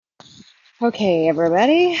Okay,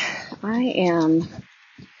 everybody, I am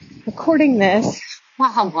recording this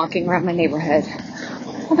while I'm walking around my neighborhood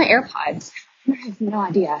on my AirPods. I have no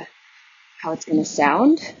idea how it's going to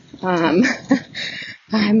sound. I'm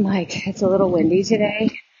like, it's a little windy today,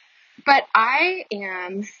 but I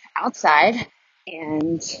am outside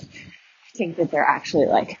and I think that they're actually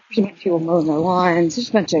there's a bunch of people mowing their lawns. There's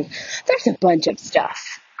a bunch of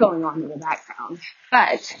stuff going on in the background,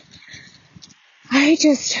 but I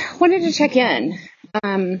just wanted to check in.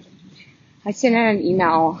 I sent out an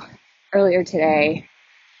email earlier today,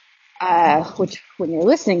 which when you're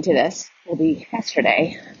listening to this will be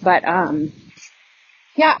yesterday. But, I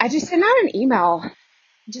just sent out an email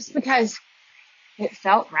just because it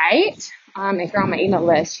felt right. If you're on my email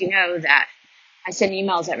list, you know that I send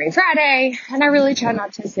emails every Friday, and I really try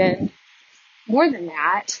not to send more than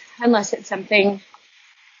that unless it's something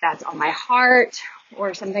that's on my heart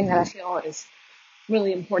or something that I feel is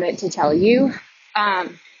really important to tell you. I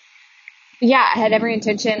had every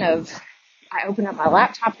intention I opened up my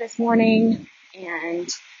laptop this morning and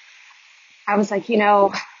I was like, I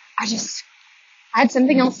had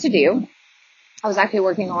something else to do. I was actually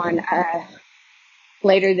working on,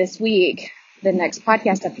 later this week, the next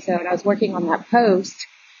podcast episode. I was working on that post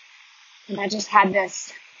and I just had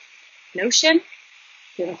this notion,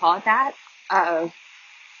 if you want to call it that, of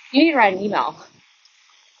you need to write an email.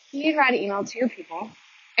 You need to write an email to your people.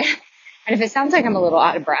 And if it sounds like I'm a little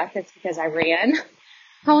out of breath, it's because I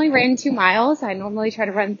only ran 2 miles. I normally try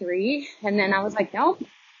to run 3. And then I was like, no,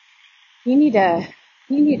 you need to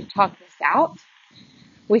talk this out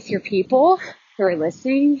with your people who are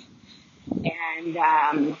listening.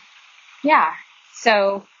 And,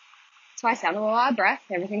 so that's why I sound a little out of breath.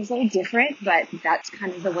 Everything's a little different, but that's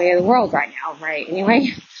kind of the way of the world right now, right? Anyway,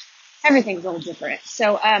 everything's a little different.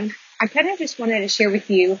 So, I kind of just wanted to share with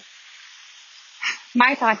you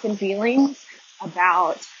my thoughts and feelings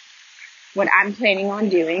about what I'm planning on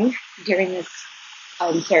doing during this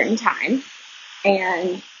uncertain time.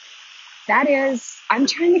 And that is, I'm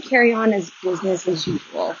trying to carry on as business as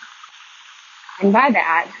usual. And by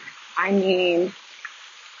that, I mean,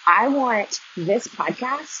 I want this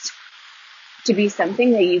podcast to be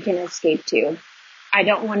something that you can escape to. I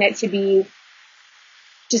don't want it to be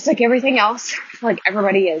just like everything else, like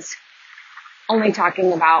everybody is only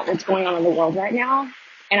talking about what's going on in the world right now.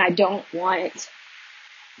 And I don't want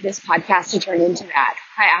this podcast to turn into that.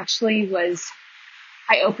 I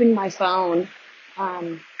opened my phone,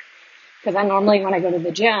 because I normally, when I go to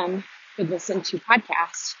the gym, would listen to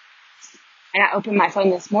podcasts. And I opened my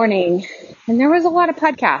phone this morning and there was a lot of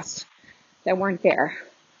podcasts that weren't there,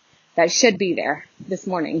 that should be there this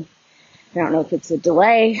morning. I don't know if it's a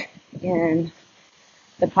delay in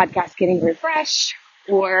the podcast getting refreshed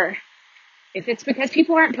or if it's because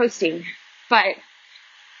people aren't posting, but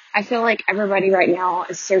I feel like everybody right now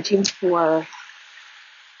is searching for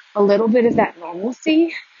a little bit of that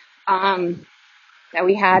normalcy, that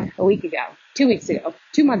we had a week ago, 2 weeks ago,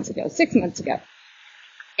 2 months ago, 6 months ago.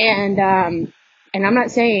 And I'm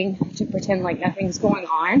not saying to pretend like nothing's going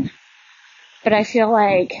on, but I feel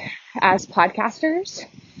like as podcasters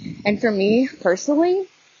and for me personally,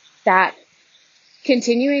 that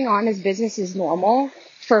continuing on as business as normal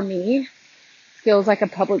for me feels like a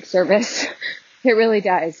public service. It really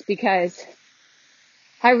does, because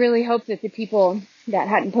I really hope that the people that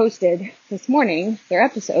hadn't posted this morning, their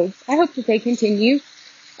episodes, I hope that they continue.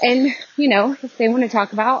 And, if they want to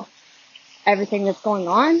talk about everything that's going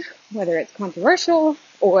on, whether it's controversial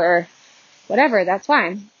or whatever, that's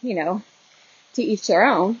fine, to each their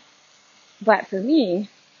own. But for me,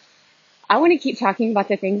 I want to keep talking about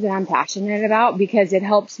the things that I'm passionate about because it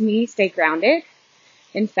helps me stay grounded,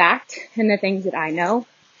 in fact, in the things that I know.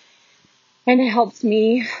 And it helps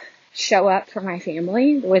me show up for my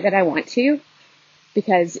family the way that I want to,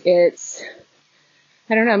 because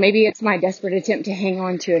maybe it's my desperate attempt to hang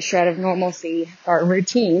on to a shred of normalcy or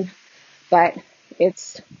routine, but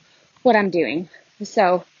it's what I'm doing.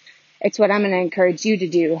 So it's what I'm going to encourage you to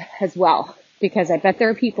do as well, because I bet there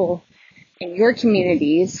are people in your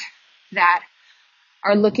communities that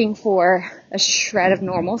are looking for a shred of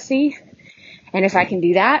normalcy. And if I can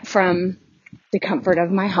do that from the comfort of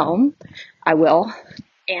my home, I will.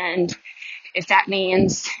 And if that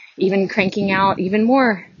means even cranking out even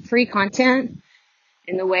more free content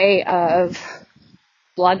in the way of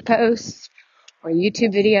blog posts or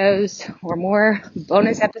YouTube videos or more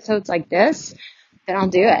bonus episodes like this, then I'll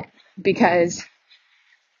do it, because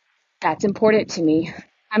that's important to me.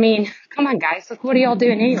 I mean, come on guys, look, what are y'all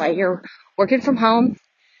doing anyway? You're working from home,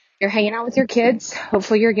 you're hanging out with your kids,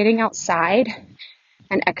 hopefully you're getting outside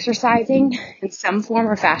and exercising in some form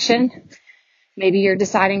or fashion. Maybe you're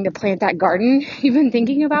deciding to plant that garden you've been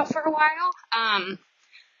thinking about for a while.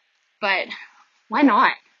 But why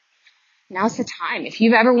not? Now's the time. If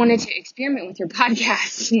you've ever wanted to experiment with your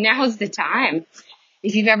podcast, now's the time.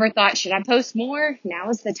 If you've ever thought, should I post more? Now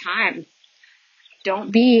is the time.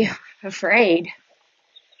 Don't be afraid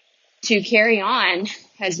to carry on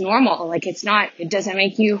as normal. Like it doesn't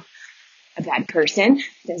make you a bad person.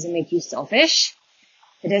 It doesn't make you selfish.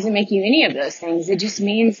 It doesn't make you any of those things. It just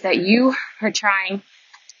means that you are trying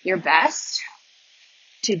your best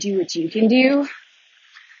to do what you can do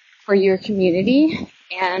for your community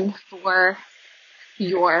and for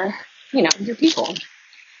your people.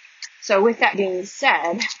 So with that being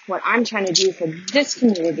said, what I'm trying to do for this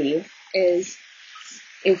community is,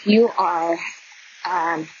 if you are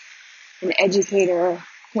an educator,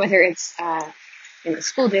 whether it's in a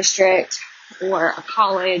school district or a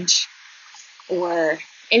college or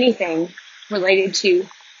anything related to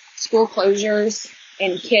school closures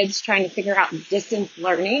and kids trying to figure out distance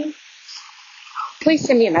learning, please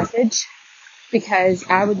send me a message, because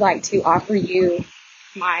I would like to offer you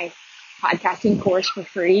my podcasting course for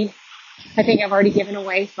free. I think I've already given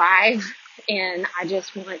away 5, and I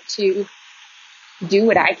just want to do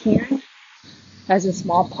what I can as a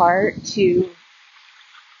small part to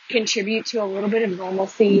contribute to a little bit of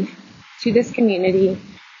normalcy to this community.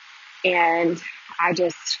 And I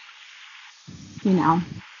just,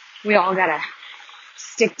 we all gotta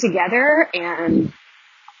stick together, and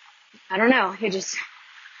I don't know,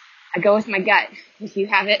 I go with my gut. If you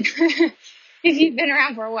haven't, if you've been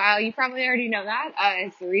around for a while, you probably already know that.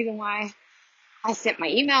 It's the reason why I sent my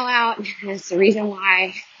email out. It's the reason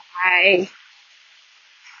why I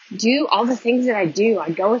do all the things that I do.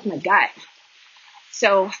 I go with my gut.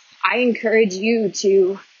 So I encourage you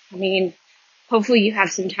to, hopefully you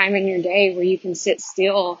have some time in your day where you can sit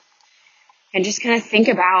still and just kind of think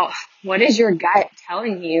about, what is your gut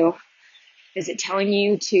telling you? Is it telling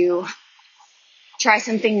you to try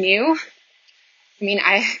something new?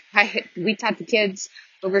 We taught the kids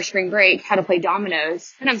over spring break how to play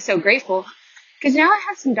dominoes, and I'm so grateful because now I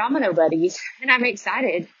have some domino buddies, and I'm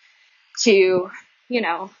excited to,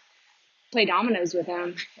 play dominoes with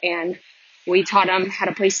them. And we taught them how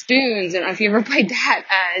to play spoons. I don't know if you ever played that.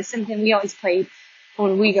 It's something we always played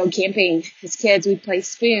when we go camping as kids. We play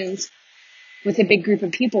spoons with a big group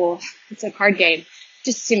of people. It's a card game.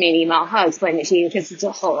 Just send me an email. I'll explain it to you because it's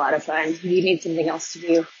a whole lot of fun. You need something else to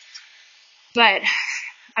do. But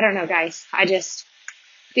I don't know, guys.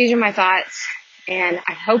 These are my thoughts, and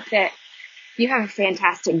I hope that you have a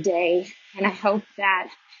fantastic day, and I hope that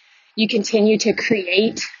you continue to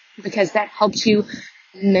create, because that helps you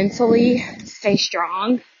mentally stay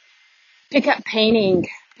strong. Pick up painting,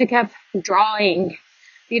 pick up drawing.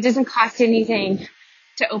 It doesn't cost anything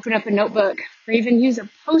to open up a notebook, or even use a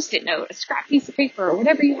Post-it note, a scrap piece of paper, or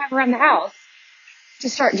whatever you have around the house, to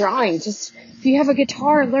start drawing. Just, if you have a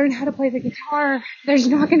guitar, learn how to play the guitar. There's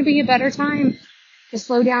not going to be a better time to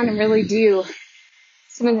slow down and really do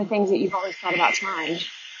some of the things that you've always thought about trying.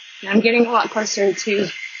 And I'm getting a lot closer to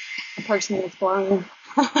a person that's blowing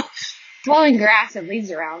grass and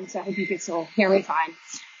leaves around, so I hope you can still hear me fine.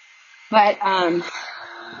 But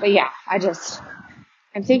yeah,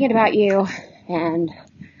 I'm thinking about you, and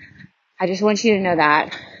I just want you to know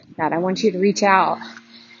that I want you to reach out.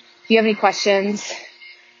 If you have any questions,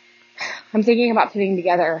 I'm thinking about putting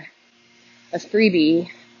together a freebie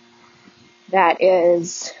that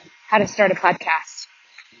is how to start a podcast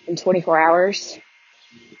in 24 hours,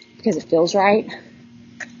 because it feels right.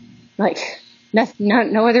 Like,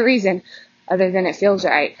 no other reason other than it feels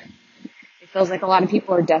right. It feels like a lot of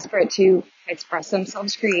people are desperate to express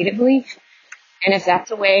themselves creatively. And if that's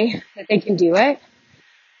a way that they can do it,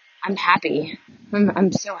 I'm happy.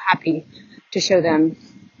 I'm so happy to show them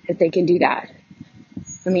that they can do that.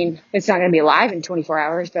 It's not going to be live in 24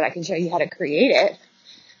 hours, but I can show you how to create it.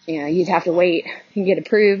 You'd have to wait and get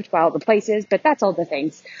approved by all the places, but that's all the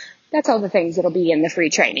things that'll be in the free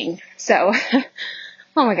training. So,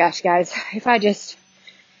 oh my gosh, guys, if I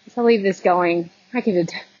leave this going, I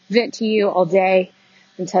could vent to you all day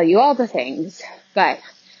and tell you all the things, but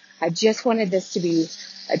I just wanted this to be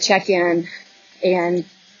a check-in and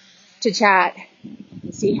to chat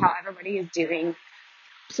and see how everybody is doing.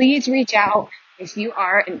 Please reach out if you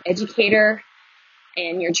are an educator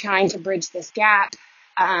and you're trying to bridge this gap.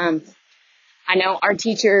 I know our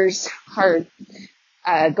teachers are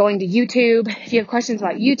going to YouTube. If you have questions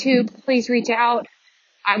about YouTube, please reach out.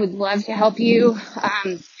 I would love to help you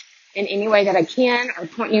in any way that I can, or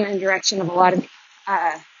point you in the direction of a lot of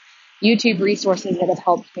YouTube resources that have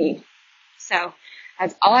helped me. So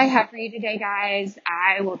that's all I have for you today, guys.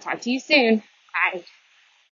 I will talk to you soon. Bye.